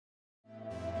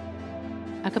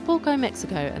Acapulco,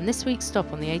 Mexico, and this week's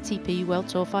stop on the ATP World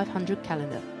Tour 500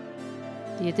 calendar.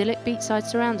 The idyllic beachside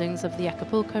surroundings of the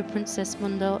Acapulco Princess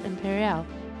Mundial Imperial,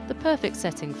 the perfect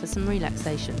setting for some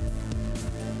relaxation.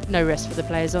 No rest for the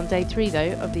players on day 3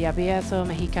 though of the Abierto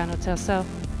Mexicano Telcel,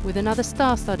 with another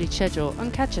star-studded schedule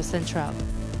on Cancha Central.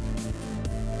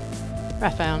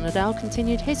 Rafael Nadal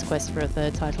continued his quest for a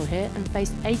third title here and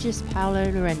faced ageist Paolo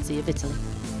Lorenzi of Italy.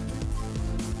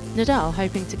 Nadal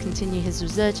hoping to continue his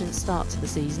resurgent start to the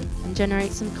season and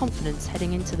generate some confidence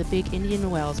heading into the big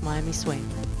Indian Wells Miami swing.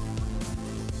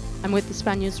 And with the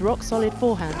Spaniard's rock-solid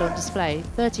forehand on display,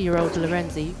 30-year-old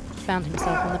Lorenzi found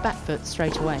himself on the back foot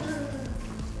straight away.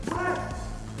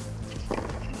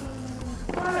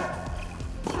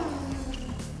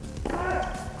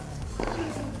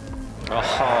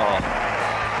 Oh,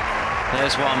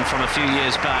 there's one from a few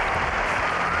years back.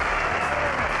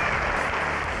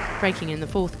 Breaking in the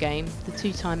 4th game, the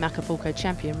 2-time Acapulco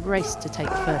champion raced to take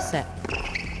the first set.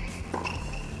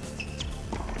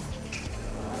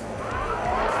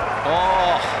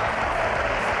 Oh!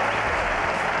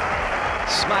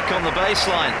 Smack on the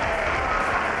baseline.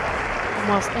 And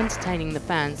whilst entertaining the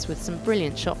fans with some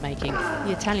brilliant shot making,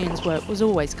 the Italian's work was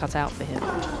always cut out for him.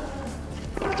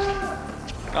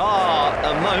 Ah,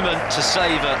 a moment to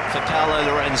savour for Paolo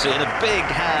Lorenzi and a big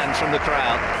hand from the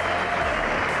crowd.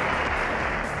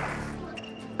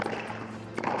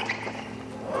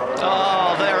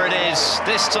 Oh, there it is.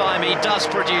 This time he does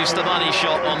produce the money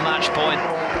shot on match point,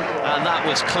 and that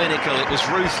was clinical, it was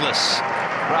ruthless.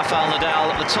 Rafael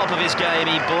Nadal at the top of his game,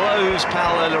 he blows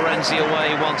Paolo Lorenzi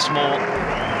away once more.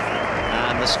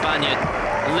 And the Spaniard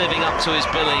living up to his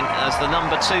billing as the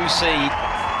number 2 seed.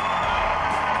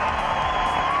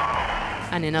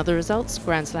 And in other results,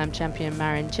 Grand Slam champion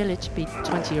Marin Cilic beat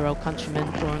 20-year-old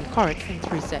countryman Doran Korek in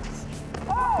 3 sets.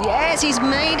 Yes, he's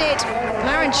made it.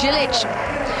 Marin Cilic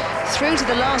through to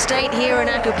the last 8 here in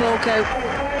Acapulco.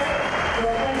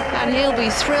 And he'll be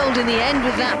thrilled in the end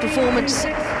with that performance.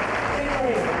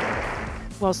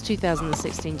 Whilst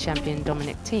 2016 champion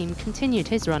Dominic Thiem continued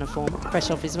his run of form,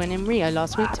 fresh off his win in Rio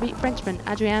last week to beat Frenchman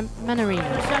Adrien Manarino.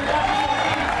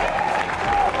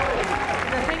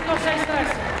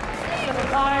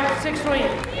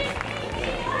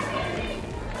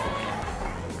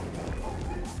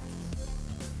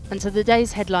 And to the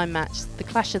day's headline match, the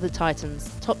clash of the titans,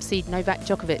 top seed Novak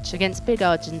Djokovic against big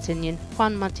Argentinian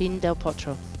Juan Martin del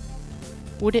Potro.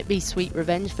 Would it be sweet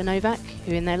revenge for Novak,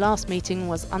 who in their last meeting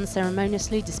was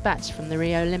unceremoniously dispatched from the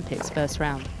Rio Olympics first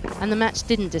round? And the match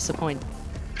didn't disappoint.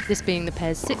 This being the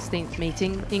pair's 16th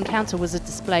meeting, the encounter was a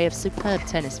display of superb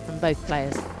tennis from both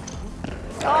players.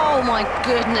 Oh my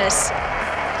goodness.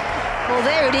 Well,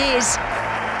 there it is.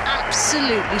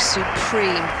 Absolutely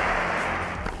supreme.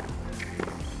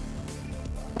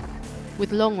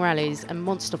 With long rallies and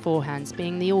monster forehands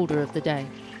being the order of the day.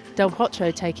 Del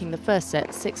Potro taking the first set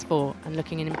 6-4 and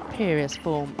looking in imperious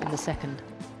form in the second.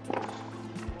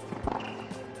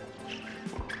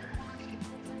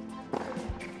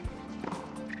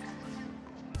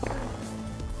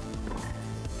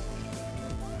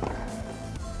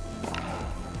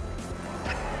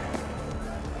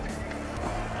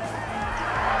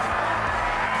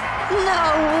 No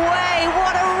way,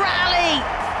 what a rally!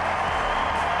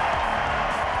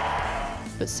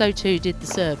 But so too did the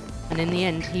Serb, and in the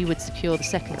end he would secure the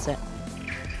second set.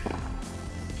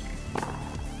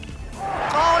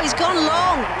 Oh, he's gone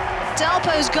long.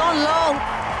 Delpo's gone long.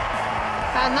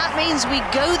 And that means we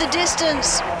go the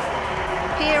distance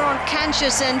here on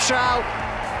Cancha Central.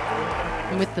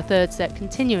 And with the third set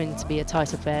continuing to be a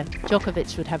tight affair,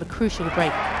 Djokovic would have a crucial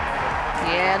break.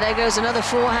 Yeah, there goes another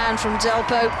forehand from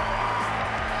Delpo.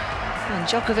 And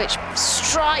Djokovic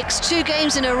strikes 2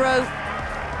 games in a row.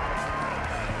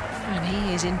 And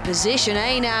he is in position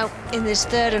A now in this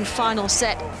third and final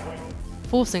set.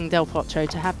 Forcing Del Potro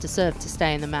to have to serve to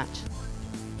stay in the match.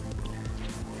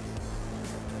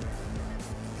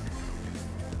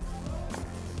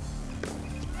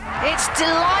 It's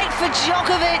delight for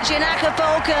Djokovic in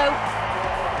Acapulco.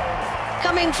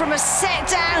 Coming from a set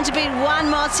down to beat Juan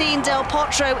Martin del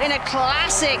Potro in a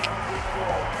classic.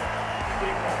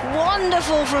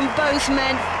 Wonderful from both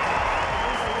men.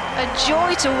 A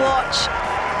joy to watch.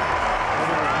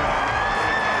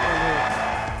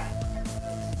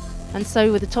 And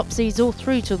so with the top seeds all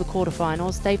through to the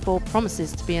quarterfinals, day 4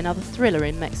 promises to be another thriller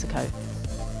in Mexico.